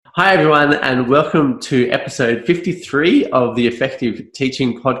Hi, everyone, and welcome to episode 53 of the Effective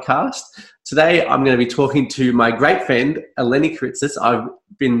Teaching Podcast. Today, I'm going to be talking to my great friend, Eleni Karitzis. I've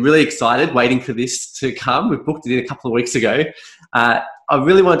been really excited waiting for this to come. We booked it in a couple of weeks ago. I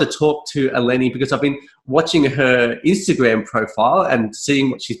really wanted to talk to Eleni because I've been watching her Instagram profile and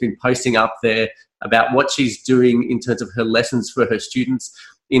seeing what she's been posting up there about what she's doing in terms of her lessons for her students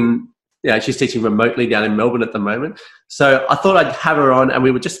she's teaching remotely down in Melbourne at the moment. So I thought I'd have her on and we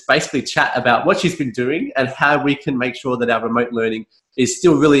would just basically chat about what she's been doing and how we can make sure that our remote learning is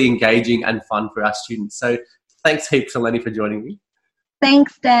still really engaging and fun for our students. So thanks heaps, Eleni, for joining me.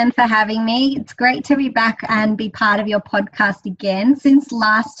 Thanks, Dan, for having me. It's great to be back and be part of your podcast again. Since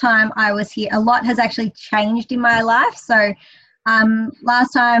last time I was here, a lot has actually changed in my life. So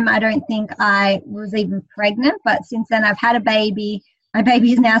last time I don't think I was even pregnant, but since then I've had a baby. My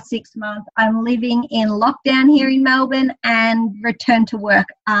baby is now 6 months. I'm living in lockdown here in Melbourne and return to work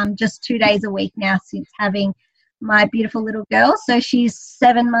just 2 days a week now since having my beautiful little girl. So she's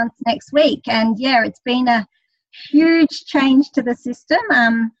 7 months next week. And yeah, it's been a huge change to the system.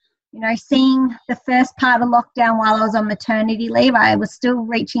 Seeing the first part of lockdown while I was on maternity leave, I was still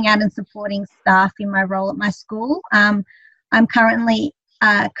reaching out and supporting staff in my role at my school. I'm currently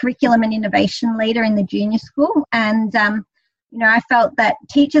a curriculum and innovation leader in the junior school, and I felt that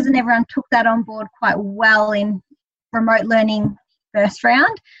teachers and everyone took that on board quite well in remote learning first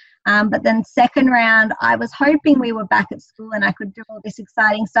round. But then second round, I was hoping we were back at school and I could do all this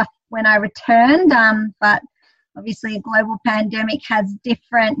exciting stuff when I returned. But obviously a global pandemic has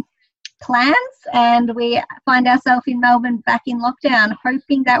different plans, and we find ourselves in Melbourne back in lockdown,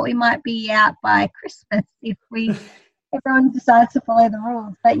 hoping that we might be out by Christmas if everyone decides to follow the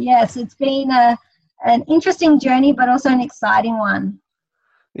rules. But yes, it's been an interesting journey, but also an exciting one.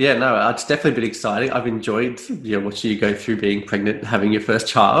 Yeah, no, it's definitely been exciting. I've enjoyed watching you go through being pregnant and having your first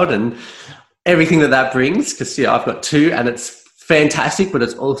child and everything that brings, because I've got two and it's fantastic, but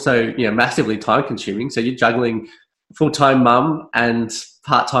it's also massively time consuming. So you're juggling full-time mum and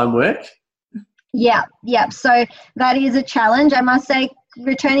part-time work. Yeah. So that is a challenge. I must say,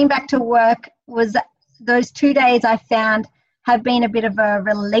 returning back to work was those 2 days I found have been a bit of a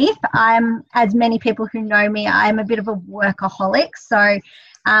relief. As many people who know me, I'm a bit of a workaholic. So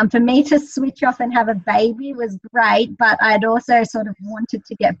for me to switch off and have a baby was great, but I'd also sort of wanted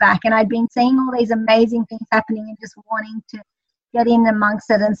to get back. And I'd been seeing all these amazing things happening and just wanting to get in amongst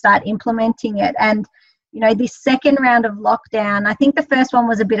it and start implementing it. And, this second round of lockdown, I think the first one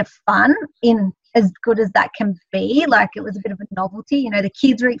was a bit of fun, in as good as that can be. Like, it was a bit of a novelty. The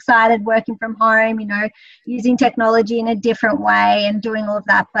kids were excited working from home, using technology in a different way and doing all of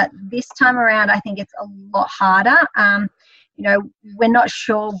that. But this time around, I think it's a lot harder. We're not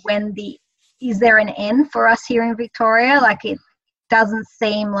sure is there an end for us here in Victoria? Like, it doesn't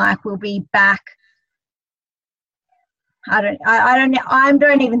seem like we'll be back. I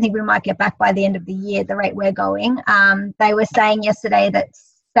don't even think we might get back by the end of the year, the rate we're going. They were saying yesterday that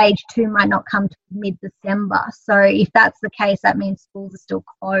stage 2 might not come to mid-December. So if that's the case, that means schools are still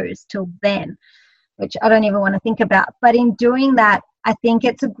closed till then, which I don't even want to think about. But in doing that, I think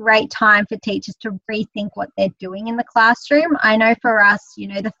it's a great time for teachers to rethink what they're doing in the classroom. I know for us,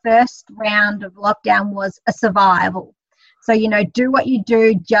 the first round of lockdown was a survival. So, do what you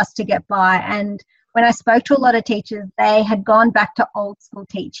do just to get by. And when I spoke to a lot of teachers, they had gone back to old school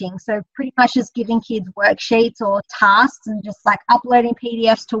teaching. So pretty much just giving kids worksheets or tasks and just like uploading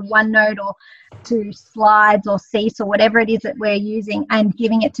PDFs to OneNote or to Slides or Cease or whatever it is that we're using, and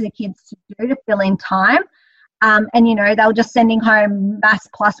giving it to the kids to do to fill in time. And, they were just sending home Maths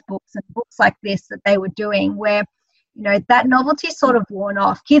Plus books and books like this that they were doing, where, that novelty sort of worn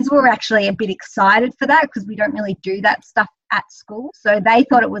off. Kids were actually a bit excited for that because we don't really do that stuff at school. So they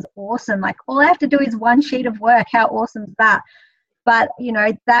thought it was awesome. Like, all I have to do is one sheet of work. How awesome is that? But,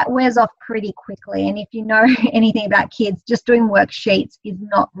 that wears off pretty quickly. And if you know anything about kids, just doing worksheets is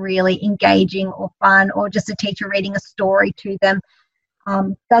not really engaging or fun, or just a teacher reading a story to them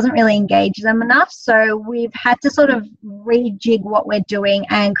doesn't really engage them enough. So we've had to sort of rejig what we're doing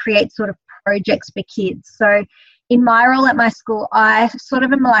and create sort of projects for kids. So in my role at my school, I sort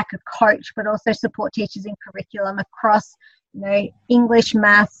of am like a coach, but also support teachers in curriculum across, English,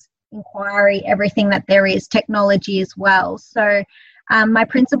 maths, inquiry, everything that there is, technology as well. So my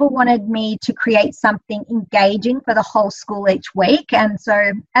principal wanted me to create something engaging for the whole school each week. And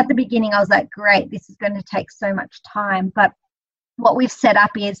so at the beginning, I was like, great, this is going to take so much time. But what we've set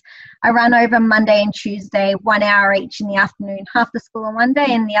up is I run over Monday and Tuesday, 1 hour each in the afternoon, half the school on one day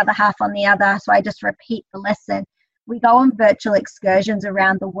and the other half on the other. So I just repeat the lesson. We go on virtual excursions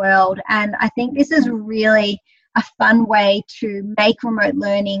around the world. And I think this is really a fun way to make remote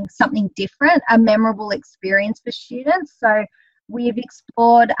learning something different, a memorable experience for students. So we've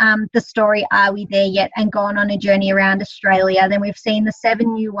explored the story Are We There Yet and gone on a journey around Australia. Then we've seen the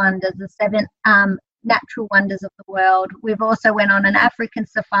 7 new wonders, the 7 natural wonders of the world. We've also went on an African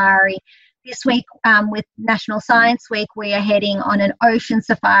safari. This week with National Science Week, we are heading on an ocean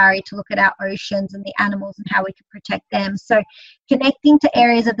safari to look at our oceans and the animals and how we can protect them. So connecting to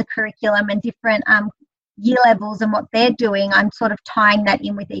areas of the curriculum and different year levels and what they're doing, I'm sort of tying that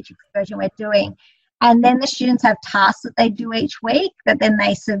in with each excursion we're doing. And then the students have tasks that they do each week that then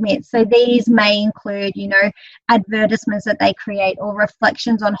they submit. So these may include, you know, advertisements that they create or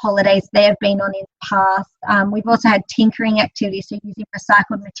reflections on holidays they have been on in the past. We've also had tinkering activities, so using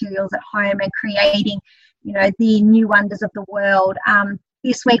recycled materials at home and creating, you know, the new wonders of the world.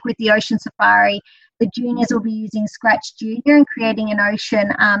 This week with the Ocean Safari, the juniors will be using Scratch Junior and creating an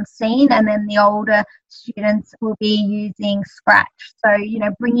ocean scene, and then the older students will be using Scratch. So, you know,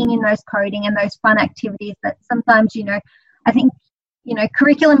 bringing in those coding and those fun activities that sometimes, you know, I think, you know,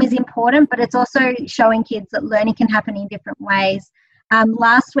 curriculum is important, but it's also showing kids that learning can happen in different ways.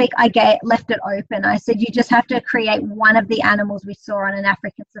 Last week I left it open. I said, you just have to create one of the animals we saw on an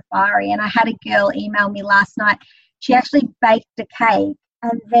African safari. And I had a girl email me last night. She actually baked a cake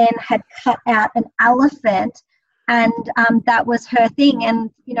and then had cut out an elephant, and that was her thing.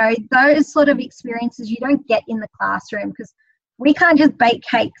 And, you know, those sort of experiences you don't get in the classroom because we can't just bake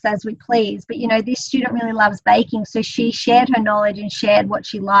cakes as we please. But, you know, this student really loves baking, so she shared her knowledge and shared what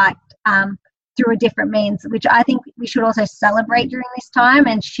she liked through a different means, which I think we should also celebrate during this time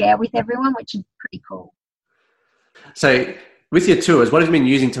and share with everyone, which is pretty cool. So with your tours, what have you been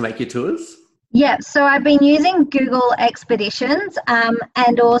using to make your tours? Yeah, so I've been using Google Expeditions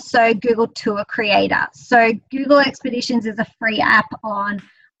and also Google Tour Creator. So Google Expeditions is a free app on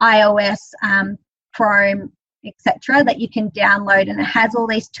iOS, Chrome, etc. that you can download, and it has all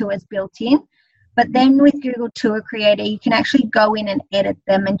these tours built in. But then with Google Tour Creator, you can actually go in and edit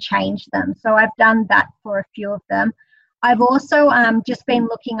them and change them. So I've done that for a few of them. I've also just been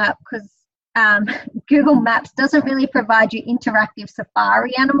looking up, because Google Maps doesn't really provide you interactive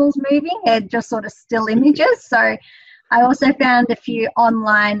safari animals moving. They're just sort of still images. So I also found a few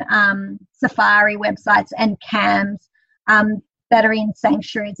online safari websites and cams that are in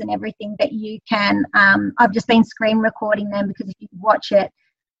sanctuaries and everything that you can, I've just been screen recording them, because if you watch it,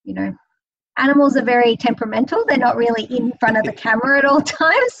 you know, animals are very temperamental. They're not really in front of the camera at all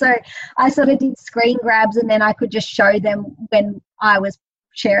times. So I sort of did screen grabs, and then I could just show them when I was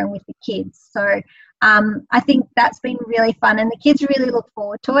sharing with the kids. So I think that's been really fun, and the kids really look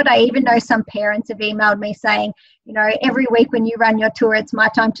forward to it. I even know some parents have emailed me saying, you know, every week when you run your tour, it's my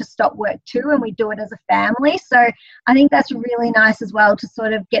time to stop work too, and we do it as a family. So I think that's really nice as well, to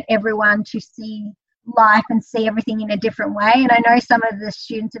sort of get everyone to see life and see everything in a different way. And I know some of the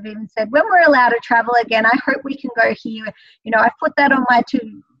students have even said, when we're allowed to travel again, I hope we can go here. You know, I put that on my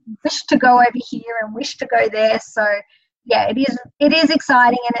wish to go over here and wish to go there. So yeah, it is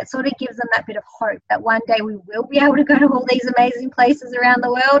exciting, and it sort of gives them that bit of hope that one day we will be able to go to all these amazing places around the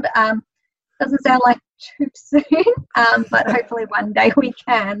world. Doesn't sound like too soon, but hopefully one day we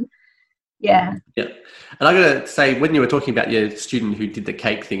can. Yeah. And I got to say, when you were talking about your student who did the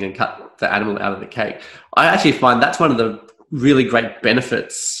cake thing and cut the animal out of the cake, I actually find that's one of the really great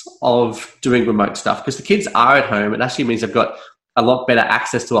benefits of doing remote stuff, because the kids are at home. It actually means they've got a lot better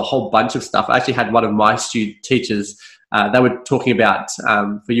access to a whole bunch of stuff. I actually had one of my teachers, they were talking about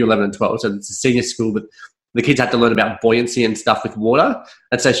for year 11 and 12, so it's a senior school, but the kids had to learn about buoyancy and stuff with water.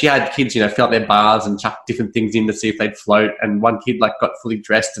 And so she had kids, you know, fill up their bars and chuck different things in to see if they'd float. And one kid like got fully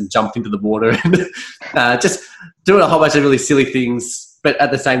dressed and jumped into the water and just doing a whole bunch of really silly things, but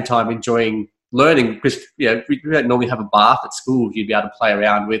at the same time enjoying learning, because, you know, we don't normally have a bath at school. You'd be able to play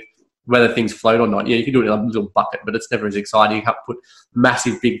around with whether things float or not. Yeah, you can do it in a little bucket, but it's never as exciting. You have to put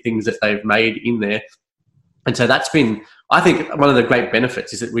massive big things that they've made in there. And so that's been, I think, one of the great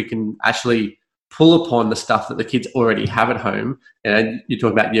benefits is that we can actually pull upon the stuff that the kids already have at home. And you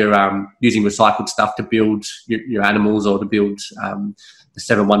talk about your using recycled stuff to build your animals, or to build the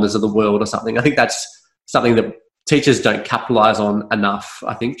 7 wonders of the world or something. I think that's something that teachers don't capitalise on enough,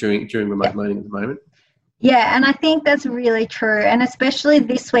 I think, during remote learning at the moment. Yeah, and I think that's really true. And especially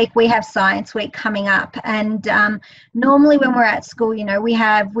this week, we have Science Week coming up. And normally when we're at school, you know, we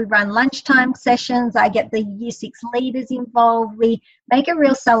run lunchtime sessions. I get the Year 6 leaders involved. We make a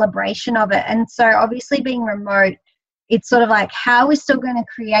real celebration of it. And so obviously being remote, it's sort of like, how are we still going to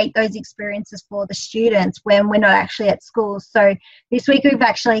create those experiences for the students when we're not actually at school? So this week we've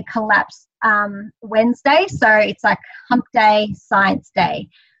actually collapsed Wednesday. So it's like Hump Day, Science Day.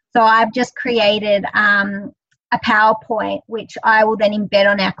 So I've just created a PowerPoint, which I will then embed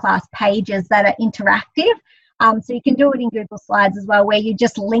on our class pages that are interactive. So you can do it in Google Slides as well, where you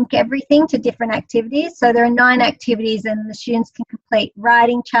just link everything to different activities. So there are 9 activities, and the students can complete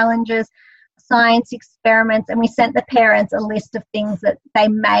writing challenges, science experiments, and we sent the parents a list of things that they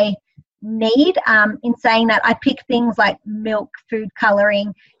may need. In saying that, I pick things like milk, food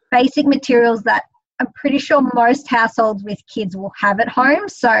colouring, basic materials that I'm pretty sure most households with kids will have at home.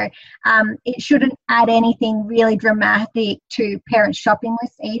 So it shouldn't add anything really dramatic to parents' shopping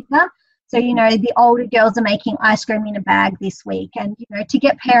lists either. So, the older girls are making ice cream in a bag this week. And, to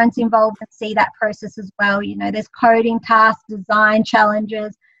get parents involved and see that process as well, there's coding tasks, design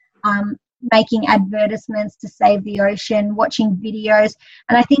challenges, making advertisements to save the ocean, watching videos.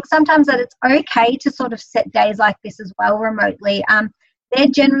 And I think sometimes that it's okay to sort of set days like this as well remotely. They're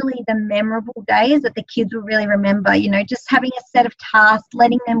generally the memorable days that the kids will really remember, just having a set of tasks,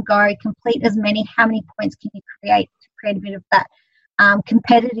 letting them go, complete as many, how many points can you create to create a bit of that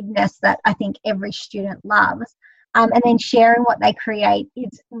competitiveness that I think every student loves. And then sharing what they create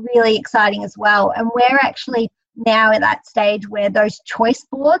is really exciting as well. And we're actually now at that stage where those choice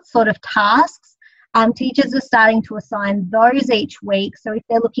boards sort of tasks, teachers are starting to assign those each week. So if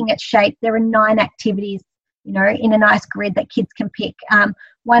they're looking at shape, there are 9 activities, in a nice grid that kids can pick.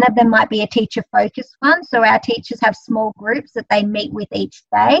 One of them might be a teacher focused one. So our teachers have small groups that they meet with each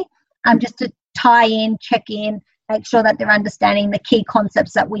day, just to tie in, check in, make sure that they're understanding the key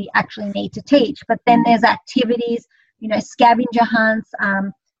concepts that we actually need to teach. But then there's activities, scavenger hunts,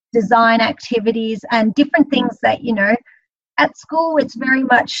 design activities, and different things that, at school it's very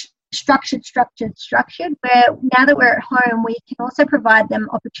much structured, where now that we're at home, we can also provide them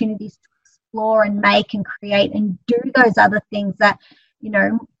opportunities to explore and make and create and do those other things that,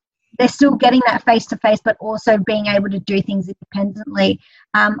 they're still getting that face-to-face, but also being able to do things independently.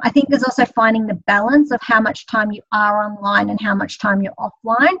 I think there's also finding the balance of how much time you are online and how much time you're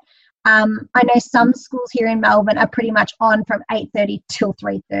offline. I know some schools here in Melbourne are pretty much on from 8:30 till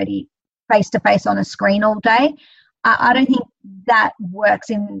 3:30 face-to-face on a screen all day. I don't think that works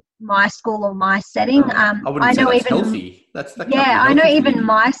in my school or my setting. I wouldn't say that's healthy. I know even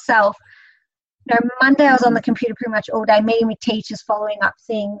myself, Monday I was on the computer pretty much all day, meeting with teachers, following up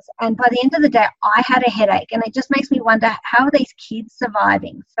things. And by the end of the day, I had a headache. And it just makes me wonder, how are these kids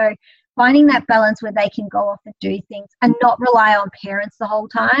surviving? So finding that balance where they can go off and do things and not rely on parents the whole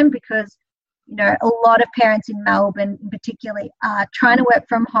time, because, a lot of parents in Melbourne particularly are trying to work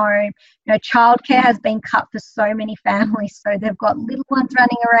from home. Childcare has been cut for so many families. So they've got little ones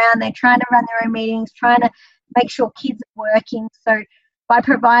running around. They're trying to run their own meetings, trying to make sure kids are working. So by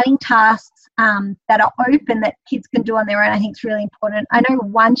providing tasks that are open that kids can do on their own, I think it's really important. I know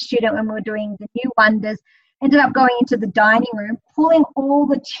one student, when we were doing the New Wonders, ended up going into the dining room, pulling all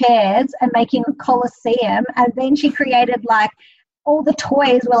the chairs and making a coliseum. And then she created all the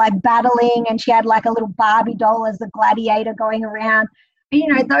toys were battling, and she had a little Barbie doll as the gladiator going around.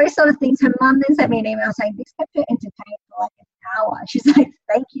 Those sort of things. Her mum then sent me an email saying this kept her entertained for an hour. She's like,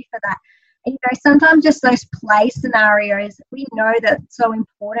 thank you for that. And, sometimes just those play scenarios, we know that it's so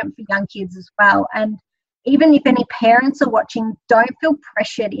important for young kids as well. And even if any parents are watching, don't feel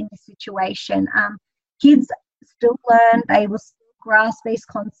pressured in this situation. Kids still learn, they will still grasp these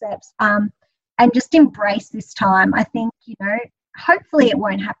concepts, and just embrace this time. I think, hopefully it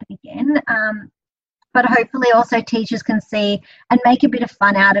won't happen again, but hopefully also teachers can see and make a bit of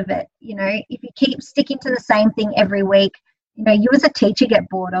fun out of it. If you keep sticking to the same thing every week, you as a teacher get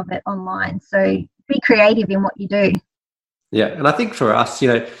bored of it online. So be creative in what you do. Yeah, and I think for us,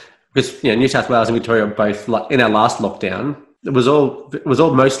 because New South Wales and Victoria are both in our last lockdown, it was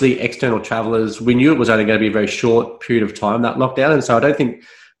all mostly external travellers. We knew it was only going to be a very short period of time, that lockdown, and so I don't think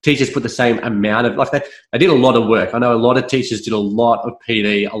teachers put the same amount of they did a lot of work. I know a lot of teachers did a lot of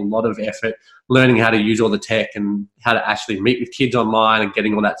PD, a lot of effort learning how to use all the tech and how to actually meet with kids online and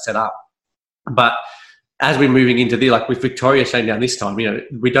getting all that set up. But as we're moving into with Victoria shutting down this time,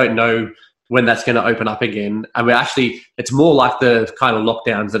 we don't know when that's going to open up again. And it's more like the kind of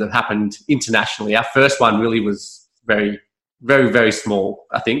lockdowns that have happened internationally. Our first one really was very, very, very small,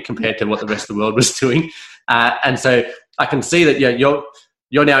 I think, compared to what the rest of the world was doing. And so I can see that,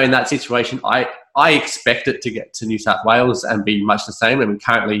 you're now in that situation. I expect it to get to New South Wales and be much the same. I mean,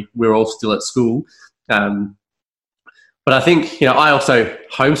 currently we're all still at school. But I think, I also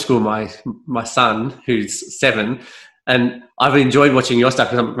homeschool my son, who's 7, and I've enjoyed watching your stuff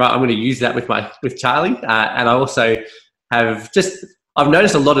because I'm going to use that with Charlie. And I also have I've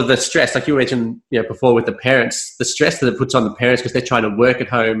noticed a lot of the stress, like you mentioned before with the parents, the stress that it puts on the parents because they're trying to work at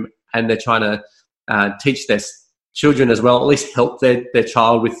home and they're trying to teach their children as well, at least help their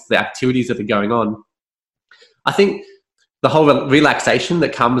child with the activities that are going on. I think the whole relaxation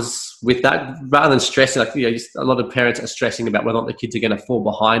that comes with that, rather than stressing, like, a lot of parents are stressing about whether or not the kids are going to fall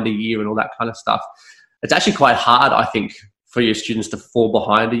behind a year and all that kind of stuff. It's actually quite hard, I think, for your students to fall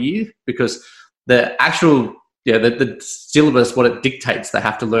behind a year, because the actual, the syllabus, what it dictates they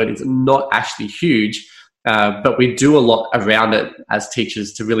have to learn, is not actually huge. But we do a lot around it as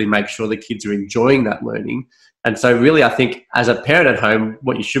teachers to really make sure the kids are enjoying that learning. And so really, I think as a parent at home,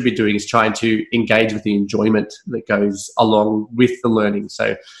 what you should be doing is trying to engage with the enjoyment that goes along with the learning.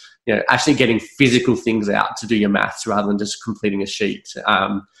 So, actually getting physical things out to do your maths rather than just completing a sheet.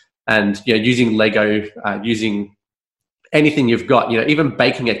 And, using Lego, using anything you've got, even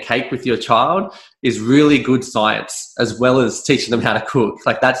baking a cake with your child is really good science, as well as teaching them how to cook.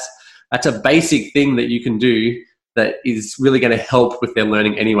 Like that's a basic thing that you can do that is really going to help with their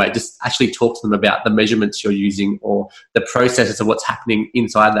learning anyway. Just actually talk to them about the measurements you're using or the processes of what's happening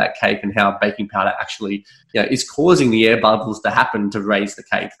inside that cake and how baking powder actually is causing the air bubbles to happen to raise the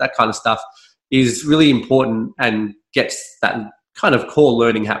cake. That kind of stuff is really important and gets that kind of core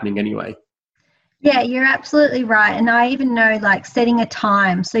learning happening anyway. Yeah, you're absolutely right. And I even know, like, setting a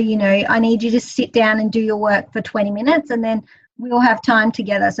time. So, I need you to sit down and do your work for 20 minutes and then we'll have time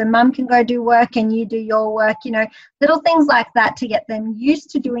together. So mum can go do work and you do your work, little things like that to get them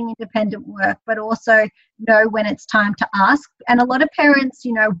used to doing independent work, but also know when it's time to ask. And a lot of parents,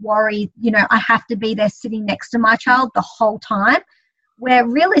 worry, I have to be there sitting next to my child the whole time. Where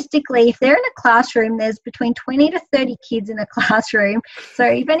realistically, if they're in a classroom, there's between 20 to 30 kids in a classroom. So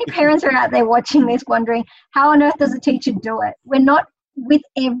if any parents are out there watching this wondering, how on earth does a teacher do it? We're not with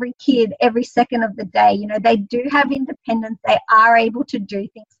every kid every second of the day. They do have independence. They are able to do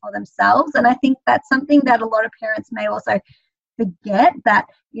things for themselves. And I think that's something that a lot of parents may also forget, that,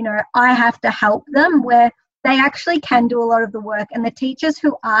 I have to help them, where they actually can do a lot of the work. And the teachers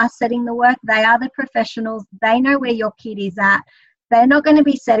who are setting the work, they are the professionals. They know where your kid is at. They're not going to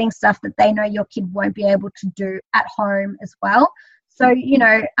be setting stuff that they know your kid won't be able to do at home as well. So,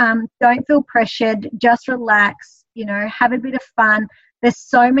 don't feel pressured. Just relax, have a bit of fun. There's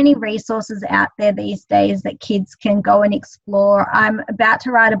so many resources out there these days that kids can go and explore. I'm about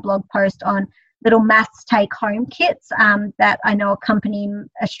to write a blog post on little maths take-home kits that I know a company in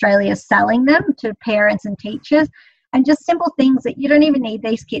Australia is selling them to parents and teachers. And just simple things that you don't even need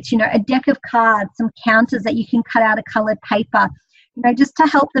these kits, a deck of cards, some counters that you can cut out of coloured paper, just to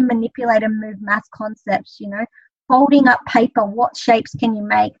help them manipulate and move maths concepts, folding up paper, what shapes can you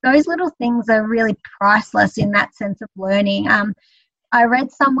make? Those little things are really priceless in that sense of learning. I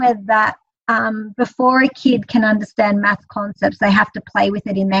read somewhere that before a kid can understand math concepts, they have to play with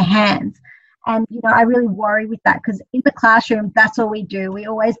it in their hands. And, I really worry with that, because in the classroom, that's all we do. We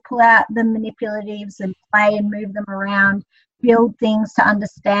always pull out the manipulatives and play and move them around, build things to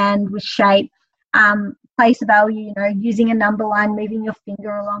understand with shape, place value, using a number line, moving your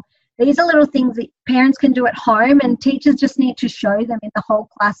finger along. These are little things that parents can do at home, and teachers just need to show them in the whole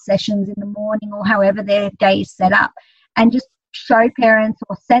class sessions in the morning or however their day is set up, and just show parents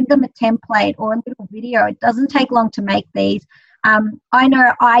or send them a template or a little video. It doesn't take long to make these. I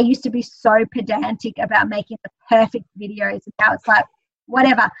know I used to be so pedantic about making the perfect videos, and now it's like,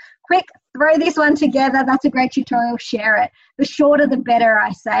 whatever, quick, throw this one together. That's a great tutorial, share it. The shorter the better,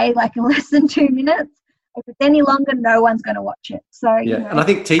 I say, like less than 2 minutes. If it's any longer, no one's going to watch it. So yeah, and I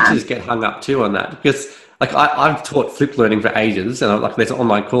think teachers get hung up too on that, because like I've taught flipped learning for ages, and there's an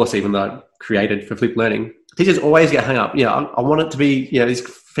online course even that I created for flipped learning. Teachers always get hung up. I want it to be this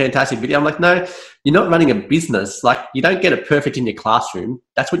fantastic video. I'm like, no, you're not running a business. Like, you don't get it perfect in your classroom.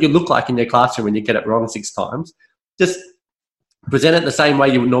 That's what you look like in your classroom when you get it wrong 6 times. Just present it the same way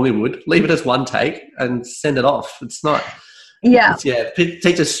you normally would. Leave it as one take and send it off. It's not. Yeah.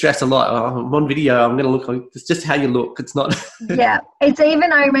 Teachers stress a lot. I'm on video, I'm going to look like, it's just how you look. It's not. Yeah. It's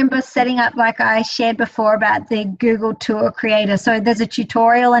even, I remember setting up, like I shared before about the Google Tour Creator. So there's a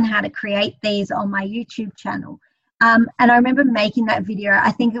tutorial on how to create these on my YouTube channel. And I remember making that video.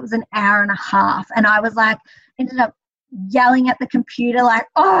 I think it was an hour and a half. And I was like, ended up yelling at the computer, like,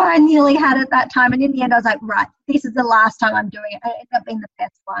 oh, I nearly had it that time. And in the end, I was like, right, this is the last time I'm doing it. It ended up being the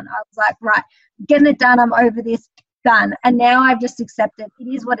best one. I was like, right, getting it done. I'm over this. Done. And now I've just accepted it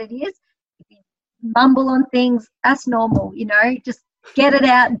is what it is. If you mumble on things, that's normal, just get it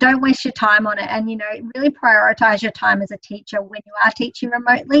out. Don't waste your time on it. And, really prioritize your time as a teacher when you are teaching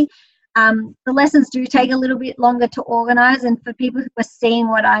remotely. The lessons do take a little bit longer to organize. And for people who are seeing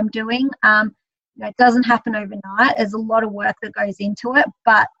what I'm doing, it doesn't happen overnight. There's a lot of work that goes into it.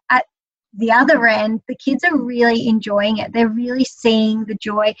 But at the other end, the kids are really enjoying it. They're really seeing the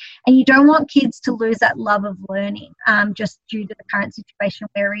joy, and you don't want kids to lose that love of learning just due to the current situation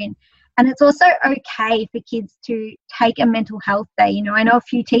we're in. And it's also okay for kids to take a mental health day. You know, I know a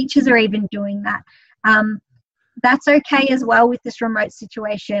few teachers are even doing that. That's okay as well with this remote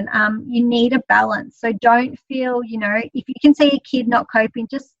situation. You need a balance. So don't feel, you know, if you can see a kid not coping,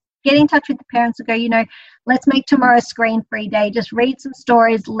 just get in touch with the parents and go, you know, let's make tomorrow a screen-free day. Just read some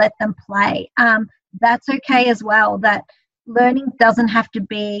stories, let them play. That's okay as well. That learning doesn't have to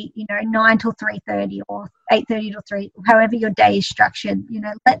be, you know, 9 till 3:30 or 8:30 till 3, however your day is structured. You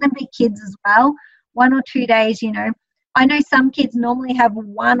know, let them be kids as well. 1 or 2 days, you know. I know some kids normally have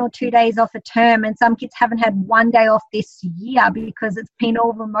 1 or 2 days off a term, and some kids haven't had 1 day off this year because it's been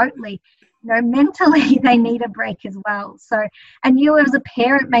all remotely. You know, mentally they need a break as well. So, and you as a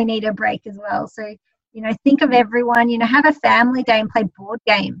parent may need a break as well. So, you know, think of everyone, you know, have a family day and play board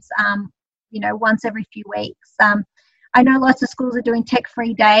games, you know, once every few weeks. I know lots of schools are doing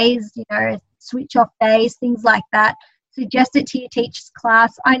tech-free days, you know, switch-off days, things like that. Suggest it to your teacher's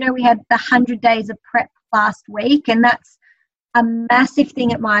class. I know we had the 100 days of prep last week, and that's a massive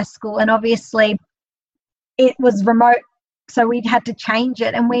thing at my school. And obviously it was remote, so we had to change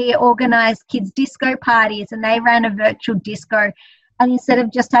it. And we organised kids' disco parties, and they ran a virtual disco. And instead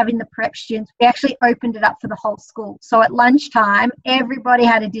of just having the prep students, we actually opened it up for the whole school. So at lunchtime, everybody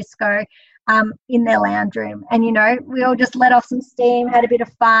had a disco in their lounge room. And, you know, we all just let off some steam, had a bit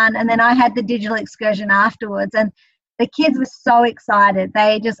of fun. And then I had the digital excursion afterwards. And the kids were so excited.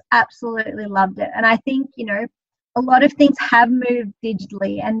 They just absolutely loved it. And I think, you know, a lot of things have moved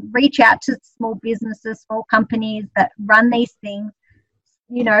digitally, and reach out to small businesses, small companies that run these things.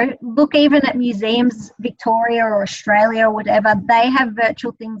 You know, look even at museums, Victoria or Australia or whatever, they have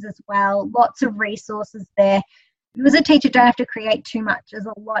virtual things as well. Lots of resources there. You as a teacher don't have to create too much. There's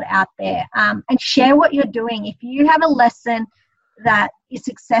a lot out there. And share what you're doing. If you have a lesson that is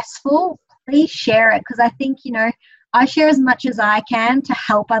successful, please share it, because I think, you know, I share as much as I can to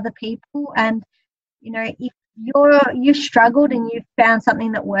help other people. And, you know, if you've struggled and you've found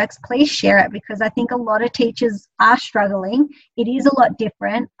something that works, please share it, because I think a lot of teachers are struggling. It is a lot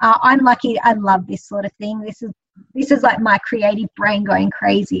different. I'm lucky. I love this sort of thing. This is like my creative brain going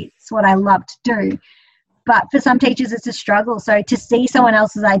crazy. It's what I love to do. But for some teachers, it's a struggle. So to see someone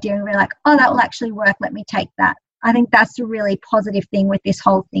else's idea and be like, oh, that will actually work, let me take that. I think that's a really positive thing with this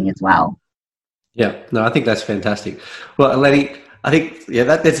whole thing as well. Yeah, no, I think that's fantastic. Well, Eleni, I think,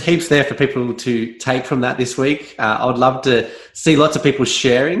 there's heaps there for people to take from that this week. I would love to see lots of people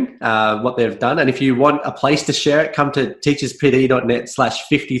sharing what they've done. And if you want a place to share it, come to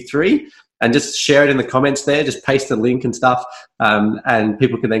teacherspd.net/53 and just share it in the comments there. Just paste the link and stuff, and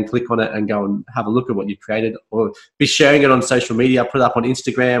people can then click on it and go and have a look at what you've created, or be sharing it on social media. Put it up on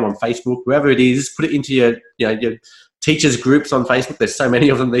Instagram, on Facebook, wherever it is. Put it into your teachers groups on Facebook. There's so many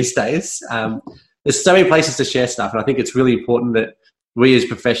of them these days. There's so many places to share stuff, and I think it's really important that we as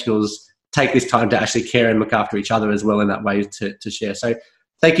professionals take this time to actually care and look after each other as well in that way to share. So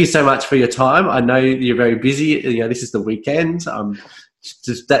thank you so much for your time. I know you're very busy. You know, this is the weekend.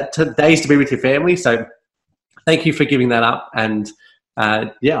 Just days to be with your family. So thank you for giving that up. And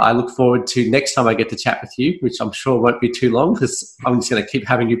I look forward to next time I get to chat with you, which I'm sure won't be too long, because I'm just going to keep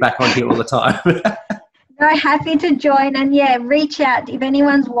having you back on here all the time. No, happy to join. And reach out if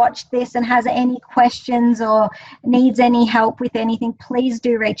anyone's watched this and has any questions or needs any help with anything. Please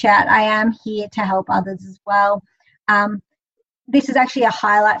do reach out. I am here to help others as well. This is actually a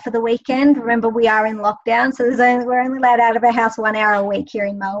highlight for the weekend. Remember, we are in lockdown, so we're only allowed out of our house 1 hour a week here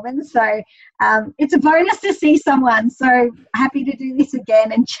in Melbourne. So it's a bonus to see someone. So happy to do this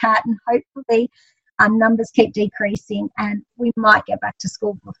again and chat, and hopefully numbers keep decreasing and we might get back to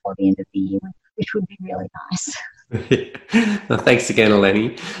school before the end of the year, which would be really nice. Well, thanks again,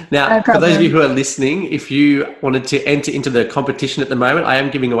 Eleni. Now, for those of you who are listening, if you wanted to enter into the competition at the moment, I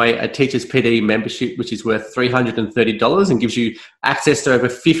am giving away a Teachers PD membership, which is worth $330 and gives you access to over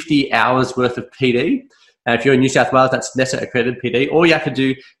 50 hours worth of PD. If you're in New South Wales, that's NESA accredited PD. All you have to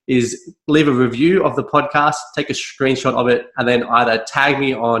do is leave a review of the podcast, take a screenshot of it, and then either tag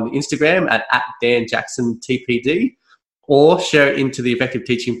me on Instagram at @DanJacksonTPD, or share it into the Effective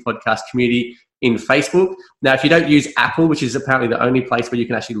Teaching Podcast community in Facebook. Now, if you don't use Apple, which is apparently the only place where you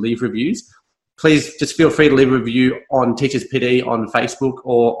can actually leave reviews, please just feel free to leave a review on Teachers PD on Facebook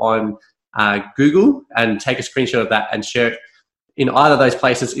or on Google, and take a screenshot of that and share it in either of those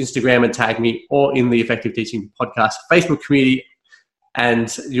places, Instagram and tag me, or in the Effective Teaching Podcast Facebook community. And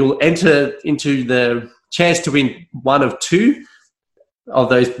you'll enter into the chance to win one of two of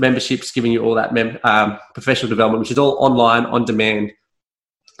those memberships, giving you all that professional development, which is all online, on demand,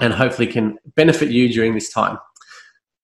 and hopefully can benefit you during this time.